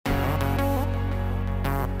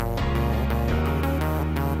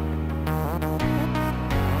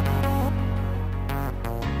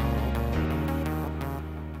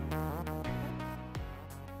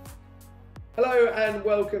Hello and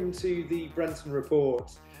welcome to the Brenton Report.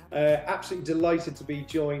 Absolutely delighted to be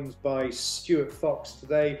joined by Stuart Fox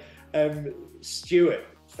today. Stuart,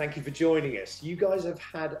 thank you for joining us. You guys have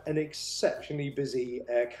had an exceptionally busy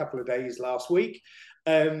couple of days last week.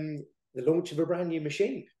 The launch of a brand new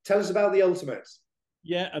machine. Tell us about the Ultimate.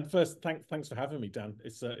 Yeah, and first, thanks for having me, Dan.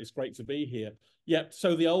 It's great to be here. Yeah,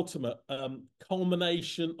 so the Ultimate,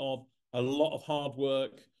 culmination of a lot of hard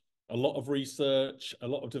work, a lot of research, a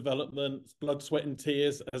lot of development, blood, sweat, and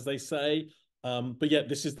tears, as they say. But yeah,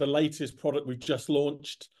 this is the latest product we've just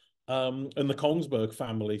launched in the Kongsberg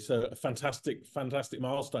family. So a fantastic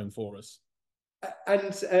milestone for us.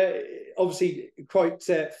 And obviously quite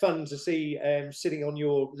fun to see sitting on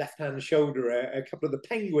your left-hand shoulder a couple of the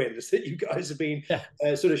penguins that you guys have been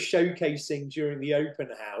sort of showcasing during the open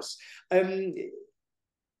house.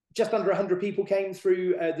 Just under 100 people came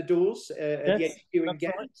through the doors at the HQ in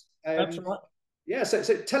Ghent. Right. That's right. Yeah, so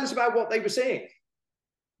tell us about what they were seeing.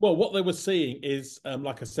 Well, what they were seeing is,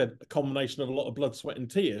 like I said, a combination of a lot of blood, sweat,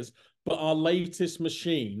 and tears, but our latest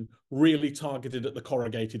machine really targeted at the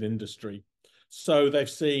corrugated industry. So they've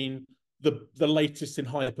seen the latest in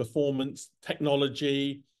higher performance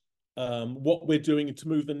technology, what we're doing to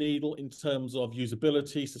move the needle in terms of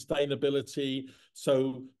usability, sustainability.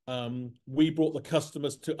 So we brought the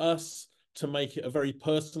customers to us to make it a very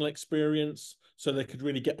personal experience, so they could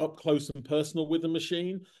really get up close and personal with the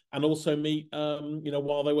machine, and also meet,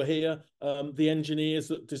 while they were here, the engineers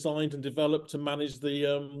that designed and developed and managed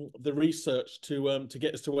the research to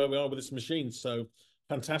get us to where we are with this machine. So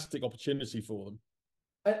fantastic opportunity for them.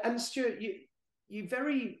 And Stuart, you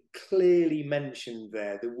very clearly mentioned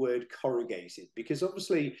there the word corrugated, because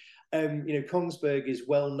obviously, Kongsberg is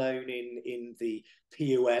well known in the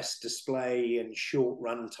POS display and short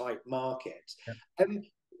run type market. Yeah.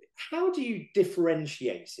 How do you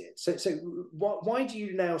differentiate it? So why do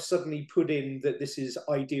you now suddenly put in that this is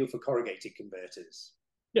ideal for corrugated converters?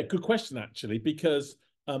 Yeah, good question, actually, because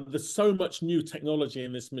there's so much new technology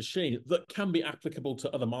in this machine that can be applicable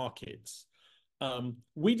to other markets.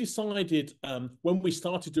 We decided when we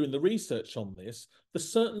started doing the research on this,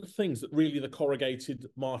 there's certain things that really the corrugated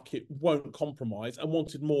market won't compromise and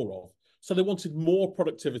wanted more of. So they wanted more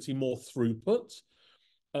productivity, more throughput.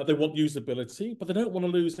 They want usability, but they don't want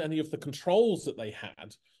to lose any of the controls that they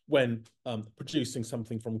had when producing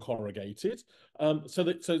something from corrugated. So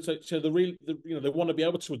they want to be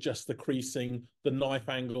able to adjust the creasing, the knife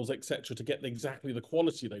angles, etc., to get exactly the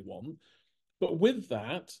quality they want. But with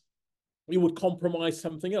that, we would compromise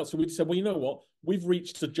something else. So we said, well, you know what? We've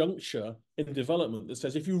reached a juncture in development that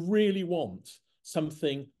says if you really want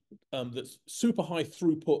something that's super high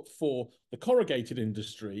throughput for the corrugated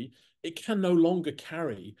industry, it can no longer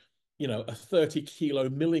carry, a 30-kilo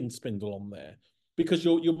milling spindle on there, because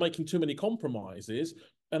you're making too many compromises.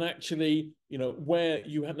 And actually, where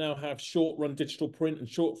you now have short-run digital print and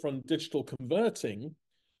short-run digital converting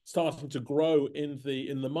starting to grow in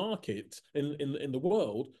the market in the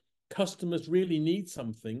world, customers really need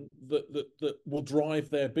something that will drive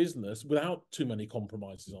their business without too many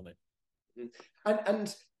compromises on it.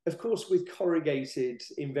 And of course, with corrugated,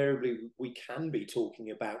 invariably, we can be talking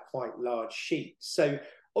about quite large sheets. So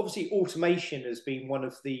obviously, automation has been one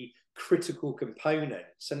of the critical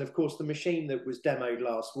components. And of course, the machine that was demoed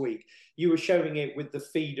last week, you were showing it with the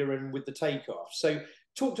feeder and with the takeoff. So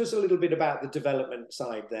talk to us a little bit about the development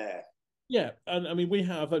side there. Yeah, and I mean, we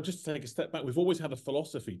have, just to take a step back, we've always had a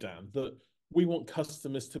philosophy, Dan, that we want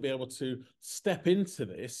customers to be able to step into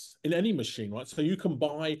this in any machine, right? So you can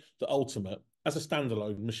buy the Ultimate as a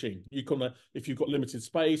standalone machine. You can, if you've got limited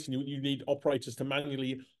space and you need operators to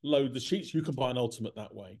manually load the sheets, you can buy an Ultimate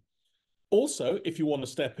that way. Also, if you want to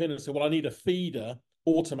step in and say, well, I need a feeder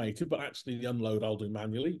automated, but actually the unload I'll do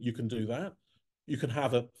manually, you can do that. You can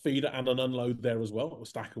have a feeder and an unload there as well, or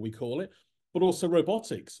stacker we call it, but also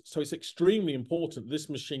robotics. So it's extremely important this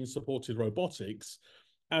machine supported robotics,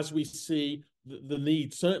 as we see the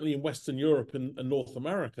need, certainly in Western Europe and North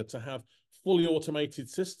America, to have fully automated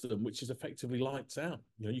system, which is effectively lights out.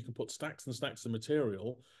 You can put stacks and stacks of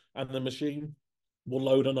material, and the machine will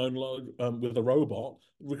load and unload with a robot,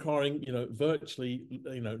 requiring virtually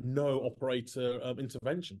no operator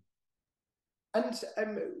intervention. And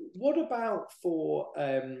what about for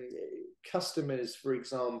customers, for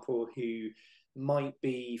example, who might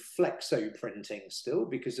be flexo printing still?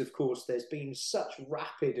 Because, of course, there's been such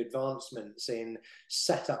rapid advancements in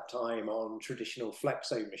setup time on traditional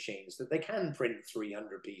flexo machines that they can print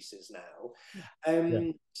 300 pieces now.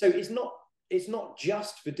 So it's not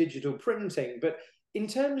just for digital printing, but in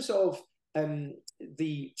terms of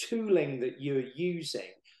the tooling that you're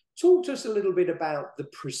using, talk to us a little bit about the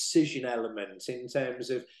precision element in terms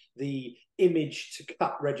of the image to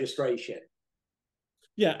cut registration.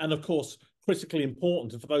 Yeah, and of course, critically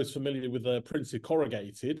important, and for those familiar with the printed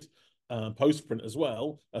corrugated, post print as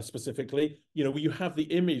well, specifically, you have the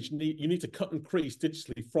image, you need to cut and crease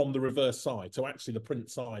digitally from the reverse side. So actually the print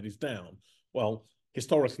side is down. Well,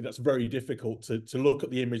 historically, that's very difficult to look at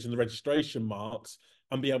the image and the registration marks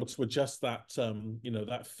and be able to adjust that,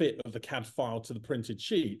 that fit of the CAD file to the printed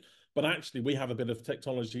sheet. But actually, we have a bit of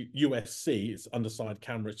technology, USC, it's underside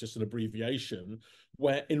camera, it's just an abbreviation,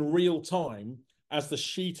 where in real time, as the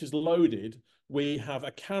sheet is loaded, we have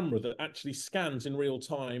a camera that actually scans in real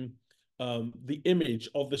time the image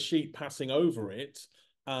of the sheet passing over it.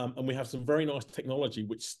 And we have some very nice technology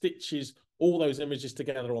which stitches all those images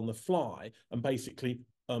together on the fly, and basically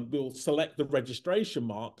we'll select the registration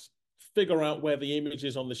marks, figure out where the image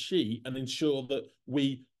is on the sheet, and ensure that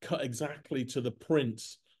we cut exactly to the print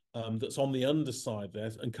that's on the underside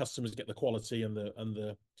there, and customers get the quality and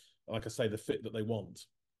the like I say, the fit that they want.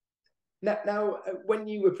 Now, when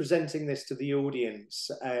you were presenting this to the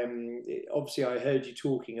audience, obviously I heard you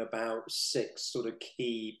talking about 6 sort of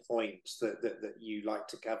key points that you like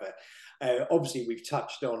to cover. Obviously, we've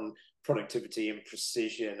touched on productivity and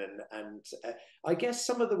precision, and I guess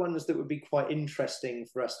some of the ones that would be quite interesting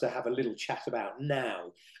for us to have a little chat about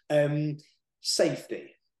now.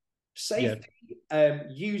 Safety, yeah.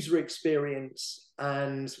 User experience,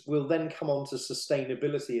 and we'll then come on to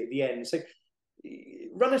sustainability at the end. So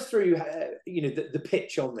run us through the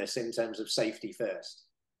pitch on this in terms of safety first.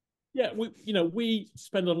 Yeah, we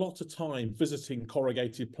spend a lot of time visiting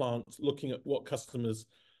corrugated plants, looking at what customers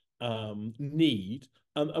need,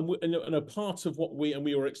 and a part of what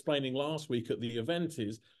we were explaining last week at the event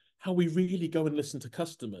is how we really go and listen to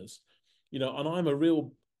customers, and I'm a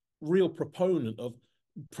real proponent of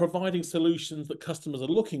providing solutions that customers are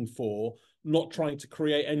looking for, not trying to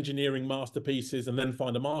create engineering masterpieces and then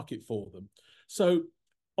find a market for them. So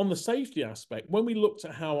on the safety aspect, when we looked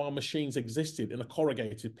at how our machines existed in a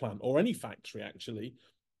corrugated plant or any factory, actually,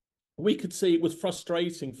 we could see it was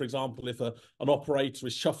frustrating, for example, if an operator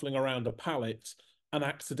is shuffling around a pallet and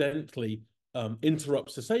accidentally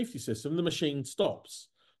interrupts the safety system, the machine stops.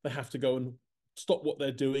 They have to go and stop what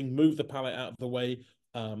they're doing, move the pallet out of the way,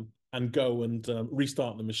 and go and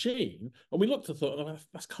restart the machine. And we looked and thought, oh,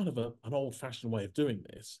 that's kind of an old-fashioned way of doing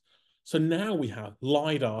this. So now we have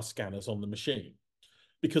LiDAR scanners on the machine,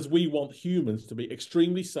 because we want humans to be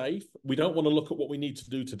extremely safe. We don't want to look at what we need to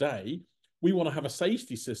do today. We want to have a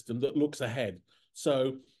safety system that looks ahead.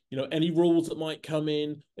 So, any rules that might come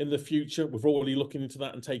in the future, we're already looking into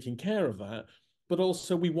that and taking care of that. But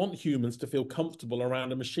also we want humans to feel comfortable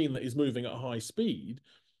around a machine that is moving at high speed.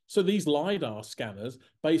 So these LiDAR scanners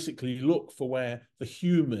basically look for where the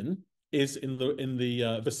human is in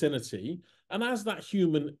the vicinity. And as that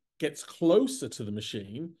human gets closer to the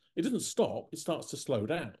machine, it doesn't stop, it starts to slow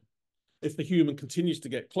down. If the human continues to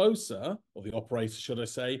get closer, or the operator, should I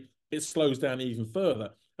say, it slows down even further.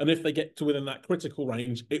 And if they get to within that critical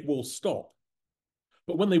range, it will stop.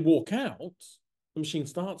 But when they walk out, the machine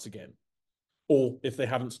starts again. Or if they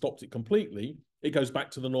haven't stopped it completely, it goes back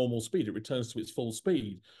to the normal speed. It returns to its full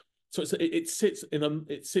speed. So it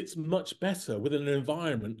sits much better within an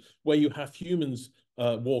environment where you have humans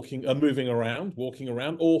moving around, walking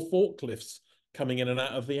around, or forklifts coming in and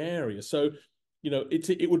out of the area. So,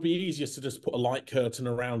 it would be easier to just put a light curtain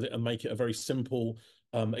around it and make it a very simple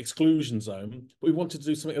exclusion zone. But we wanted to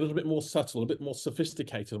do something a little bit more subtle, a bit more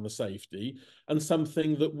sophisticated on the safety, and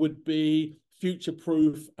something that would be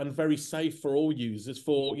future-proof and very safe for all users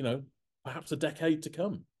for, perhaps a decade to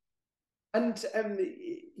come. And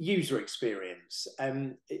user experience.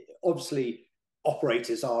 Obviously,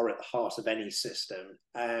 operators are at the heart of any system.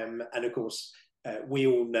 And of course, we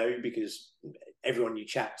all know, because everyone you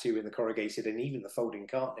chat to in the corrugated and even the folding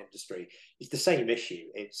carton industry, it's the same issue.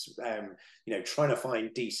 It's trying to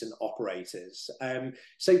find decent operators.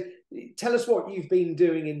 So tell us what you've been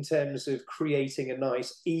doing in terms of creating a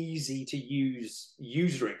nice, easy to use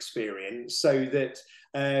user experience, so that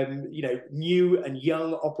new and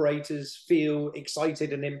young operators feel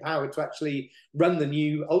excited and empowered to actually run the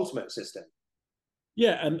new Ultimate system.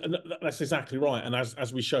 Yeah, and that's exactly right. And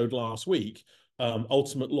as we showed last week,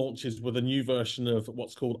 Ultimate launches with a new version of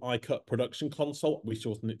what's called iCut Production Console. We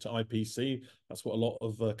shorten it to IPC. That's what a lot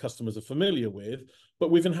of customers are familiar with. But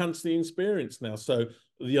we've enhanced the experience now. So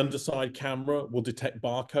the underside camera will detect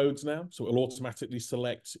barcodes now. So it will automatically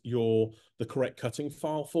select the correct cutting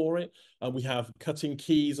file for it. And we have cutting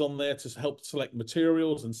keys on there to help select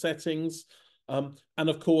materials and settings. And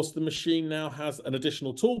of course, the machine now has an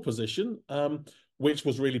additional tool position, which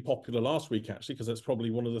was really popular last week, actually, because that's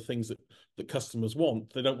probably one of the things that customers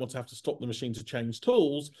want. They don't want to have to stop the machine to change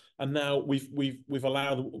tools. And now we've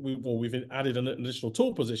added an additional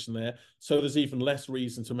tool position there, so there's even less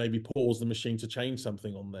reason to maybe pause the machine to change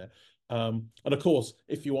something on there. And of course,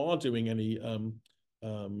 if you are doing any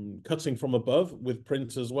cutting from above with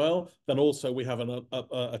print as well, then also we have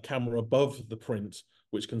a camera above the print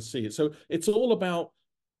which can see it. So it's all about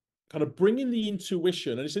kind of bringing the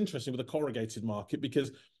intuition. And it's interesting with the corrugated market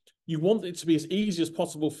because you want it to be as easy as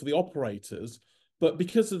possible for the operators, but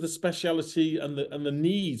because of the speciality and the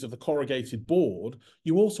needs of the corrugated board,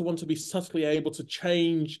 you also want to be subtly able to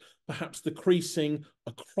change perhaps the creasing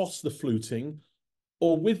across the fluting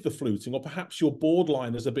or with the fluting, or perhaps your board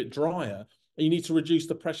line is a bit drier and you need to reduce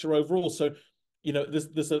the pressure overall. So, you know,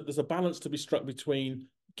 there's a balance to be struck between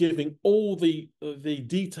giving all the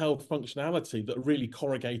detailed functionality that really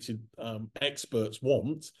corrugated experts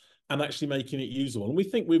want and actually making it usable. And we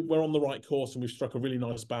think we're on the right course, and we've struck a really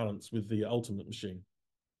nice balance with the Ultimate machine.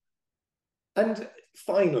 And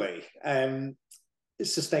finally,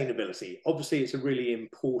 sustainability. Obviously, it's a really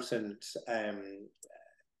important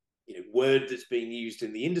word that's being used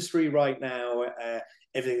in the industry right now.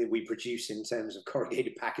 Everything that we produce in terms of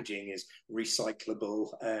corrugated packaging is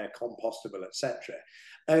recyclable, compostable, etc.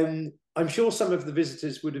 I'm sure some of the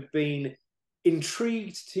visitors would have been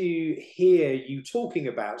intrigued to hear you talking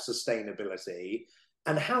about sustainability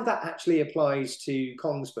and how that actually applies to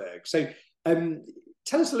Kongsberg. So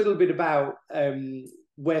tell us a little bit about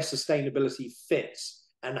where sustainability fits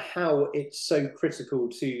and how it's so critical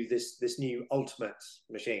to this new Ultimate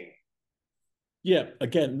machine. Yeah,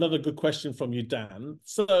 again, another good question from you, Dan.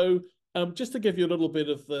 So just to give you a little bit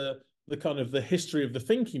of the kind of the history of the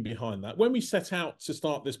thinking behind that, when we set out to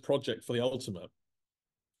start this project for the Ultimate,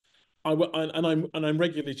 I'm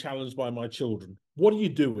regularly challenged by my children. What are you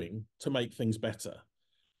doing to make things better?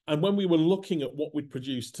 And when we were looking at what we'd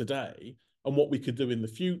produce today and what we could do in the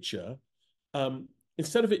future,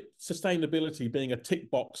 instead of sustainability being a tick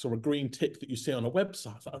box or a green tick that you see on a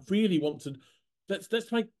website, I really want to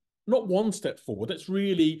let's make not one step forward. Let's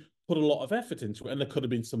really put a lot of effort into it. And there could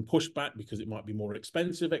have been some pushback because it might be more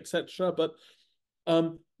expensive, etc. But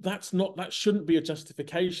that shouldn't be a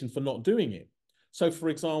justification for not doing it. So, for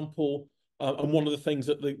example, and one of the things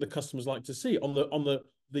that the customers like to see on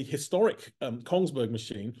the historic Kongsberg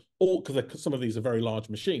machine, because some of these are very large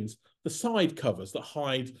machines, the side covers that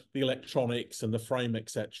hide the electronics and the frame,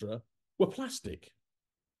 etc., were plastic.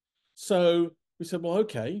 So we said, well,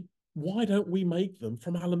 okay, why don't we make them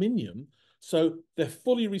from aluminium? So they're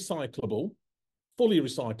fully recyclable,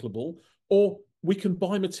 or we can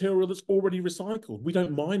buy material that's already recycled. We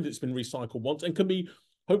don't mind it's been recycled once, and can be,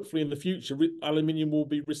 hopefully in the future, aluminium will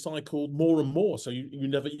be recycled more and more. So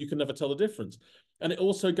you can never tell the difference. And it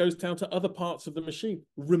also goes down to other parts of the machine.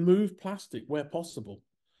 Remove plastic where possible.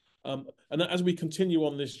 And as we continue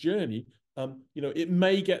on this journey, it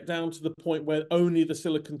may get down to the point where only the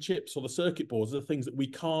silicon chips or the circuit boards are the things that we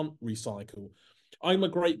can't recycle. I'm a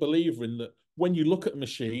great believer in that when you look at a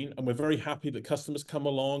machine, and we're very happy that customers come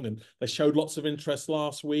along and they showed lots of interest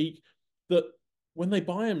last week, that when they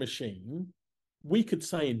buy a machine, we could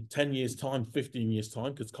say in 10 years' time, 15 years'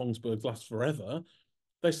 time, because Kongsberg lasts forever,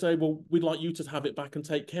 they say, well, we'd like you to have it back and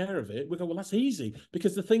take care of it. We go, well, that's easy,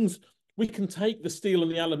 because the things, we can take the steel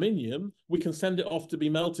and the aluminium, we can send it off to be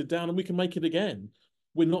melted down, and we can make it again.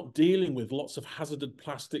 We're not dealing with lots of hazardous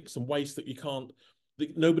plastics and waste that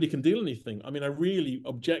nobody can deal anything. I mean, I really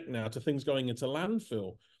object now to things going into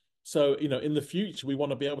landfill. So, in the future, we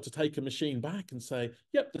want to be able to take a machine back and say,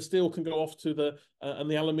 yep, the steel can go off to and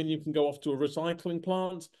the aluminium can go off to a recycling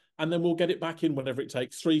plant, and then we'll get it back in whenever it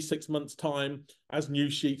takes 3-6 months time as new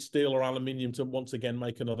sheet steel or aluminium to once again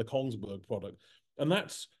make another Kongsberg product. And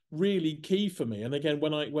that's really key for me. And again,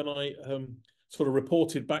 when I sort of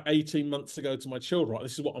reported back 18 months ago to my children, right,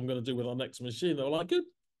 this is what I'm going to do with our next machine, they were like, good.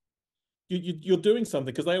 You're doing something,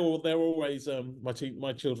 because they're always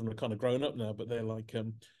my children are kind of grown up now, but they're like,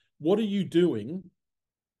 what are you doing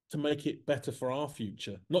to make it better for our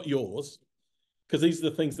future, not yours? Because these are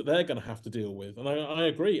the things that they're going to have to deal with. And I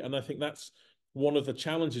agree, and I think that's one of the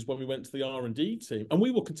challenges when we went to the R&D team, and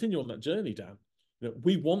we will continue on that journey, Dan.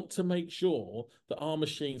 We want to make sure that our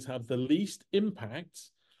machines have the least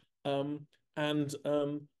impact, and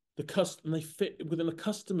they fit within the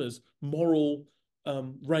customer's moral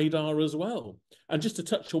radar as well. And just to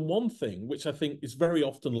touch on one thing, which I think is very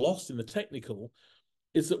often lost in the technical,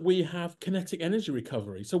 is that we have kinetic energy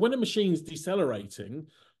recovery. So when a machine's decelerating,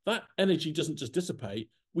 that energy doesn't just dissipate,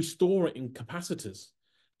 we store it in capacitors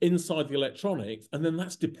inside the electronics, and then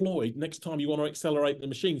that's deployed next time you want to accelerate the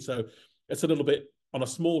machine. So it's a little bit on a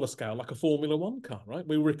smaller scale, like a Formula One car, right?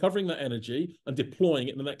 We're recovering that energy and deploying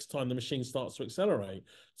it the next time the machine starts to accelerate.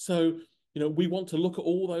 So, we want to look at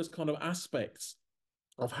all those kind of aspects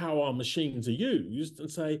of how our machines are used and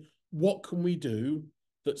say, what can we do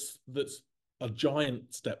that's a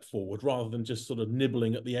giant step forward rather than just sort of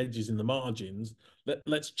nibbling at the edges in the margins.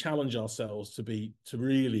 Let's challenge ourselves to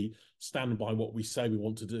really stand by what we say we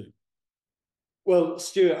want to do. Well,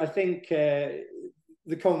 Stuart, I think the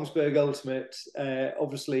Kongsberg Ultimate,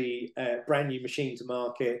 obviously, brand new machine to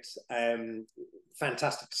market.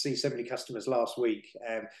 Fantastic to see so many customers last week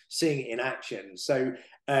seeing it in action. So,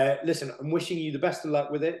 listen, I'm wishing you the best of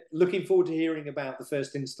luck with it. Looking forward to hearing about the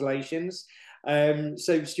first installations.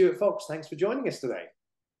 So, Stuart Fox, thanks for joining us today.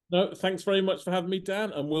 No, thanks very much for having me,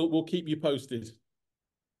 Dan, and we'll keep you posted.